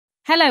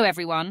Hello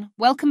everyone,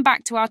 welcome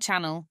back to our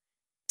channel.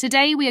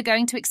 Today we are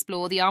going to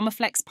explore the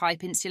Armaflex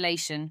pipe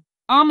insulation.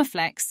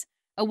 Armaflex,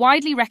 a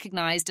widely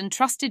recognized and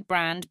trusted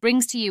brand,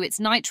 brings to you its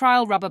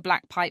nitrile rubber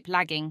black pipe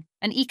lagging,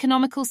 an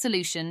economical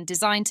solution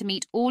designed to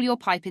meet all your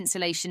pipe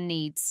insulation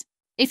needs.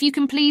 If you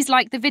can please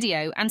like the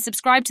video and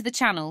subscribe to the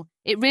channel,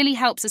 it really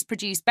helps us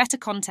produce better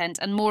content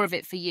and more of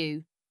it for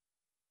you.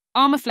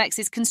 Armaflex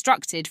is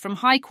constructed from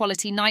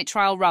high-quality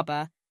nitrile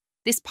rubber.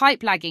 This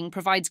pipe lagging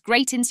provides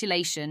great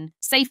insulation,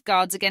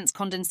 safeguards against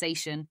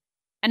condensation,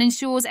 and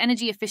ensures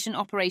energy-efficient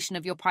operation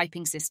of your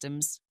piping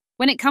systems.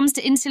 When it comes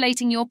to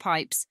insulating your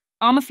pipes,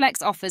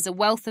 Armaflex offers a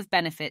wealth of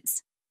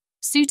benefits,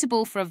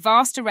 suitable for a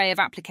vast array of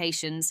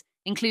applications,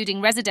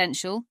 including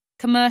residential,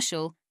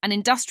 commercial, and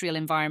industrial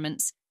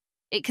environments.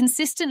 It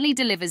consistently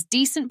delivers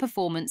decent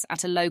performance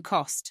at a low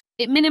cost.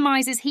 It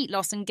minimizes heat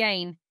loss and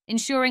gain,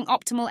 ensuring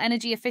optimal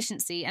energy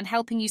efficiency and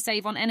helping you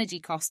save on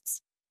energy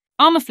costs.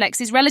 Armaflex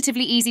is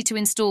relatively easy to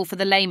install for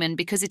the layman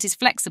because it is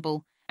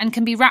flexible and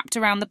can be wrapped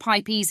around the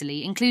pipe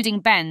easily, including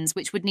bends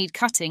which would need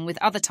cutting with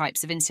other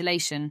types of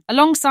insulation.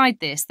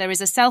 Alongside this, there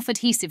is a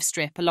self-adhesive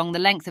strip along the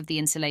length of the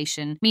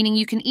insulation, meaning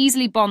you can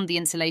easily bond the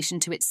insulation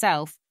to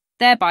itself,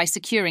 thereby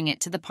securing it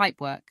to the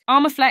pipework.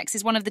 Armaflex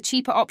is one of the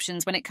cheaper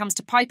options when it comes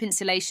to pipe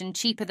insulation,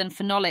 cheaper than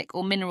phenolic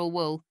or mineral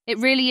wool. It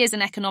really is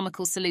an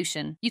economical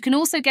solution. You can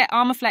also get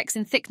Armaflex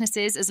in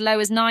thicknesses as low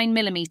as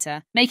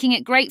 9mm, making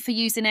it great for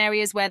use in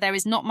areas where there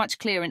is not much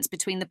clearance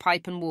between the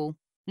pipe and wall.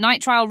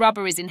 Nitrile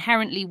rubber is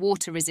inherently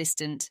water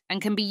resistant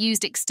and can be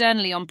used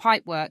externally on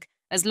pipework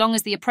as long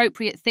as the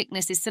appropriate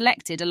thickness is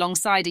selected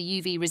alongside a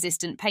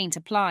UV-resistant paint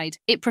applied.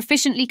 It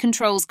proficiently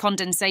controls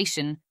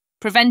condensation,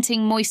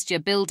 preventing moisture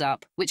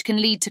buildup, which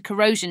can lead to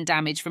corrosion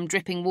damage from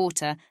dripping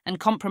water and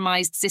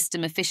compromised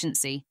system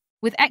efficiency.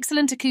 With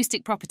excellent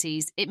acoustic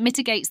properties, it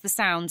mitigates the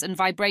sounds and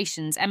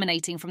vibrations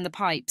emanating from the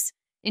pipes,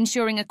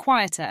 ensuring a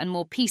quieter and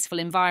more peaceful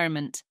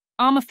environment.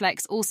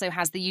 Armaflex also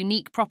has the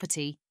unique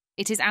property: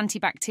 it is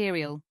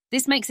antibacterial.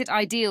 This makes it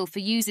ideal for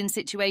use in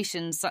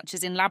situations such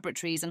as in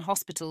laboratories and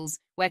hospitals,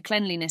 where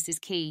cleanliness is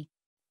key.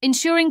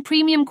 Ensuring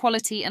premium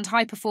quality and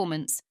high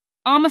performance,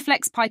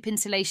 Armaflex pipe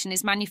insulation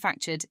is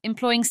manufactured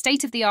employing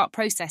state-of-the-art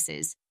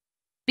processes.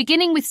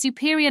 Beginning with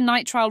superior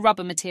nitrile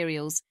rubber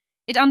materials,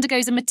 it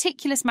undergoes a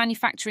meticulous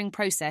manufacturing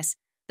process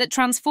that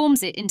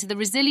transforms it into the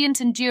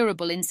resilient and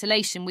durable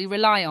insulation we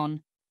rely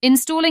on.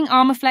 Installing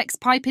Armaflex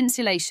pipe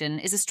insulation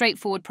is a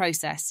straightforward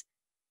process.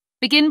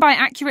 Begin by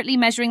accurately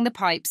measuring the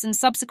pipes and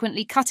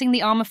subsequently cutting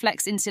the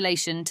Armaflex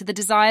insulation to the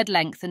desired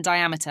length and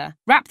diameter.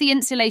 Wrap the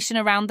insulation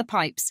around the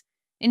pipes,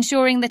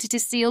 ensuring that it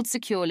is sealed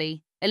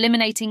securely,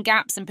 eliminating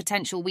gaps and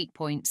potential weak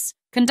points.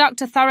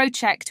 Conduct a thorough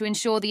check to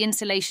ensure the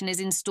insulation is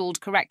installed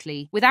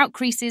correctly, without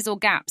creases or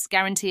gaps,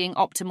 guaranteeing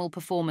optimal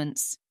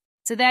performance.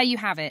 So there you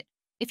have it.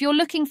 If you're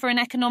looking for an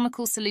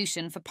economical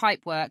solution for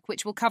pipework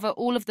which will cover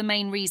all of the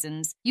main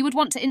reasons you would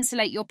want to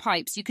insulate your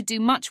pipes, you could do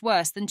much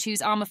worse than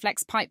choose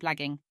Armaflex pipe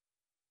lagging.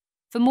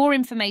 For more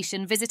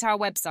information, visit our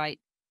website,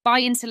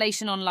 Buy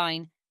Insulation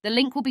Online. The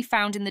link will be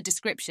found in the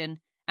description,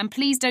 and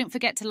please don't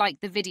forget to like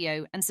the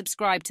video and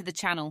subscribe to the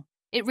channel.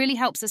 It really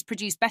helps us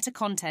produce better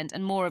content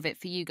and more of it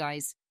for you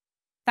guys.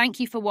 Thank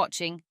you for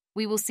watching.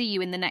 We will see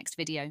you in the next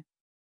video.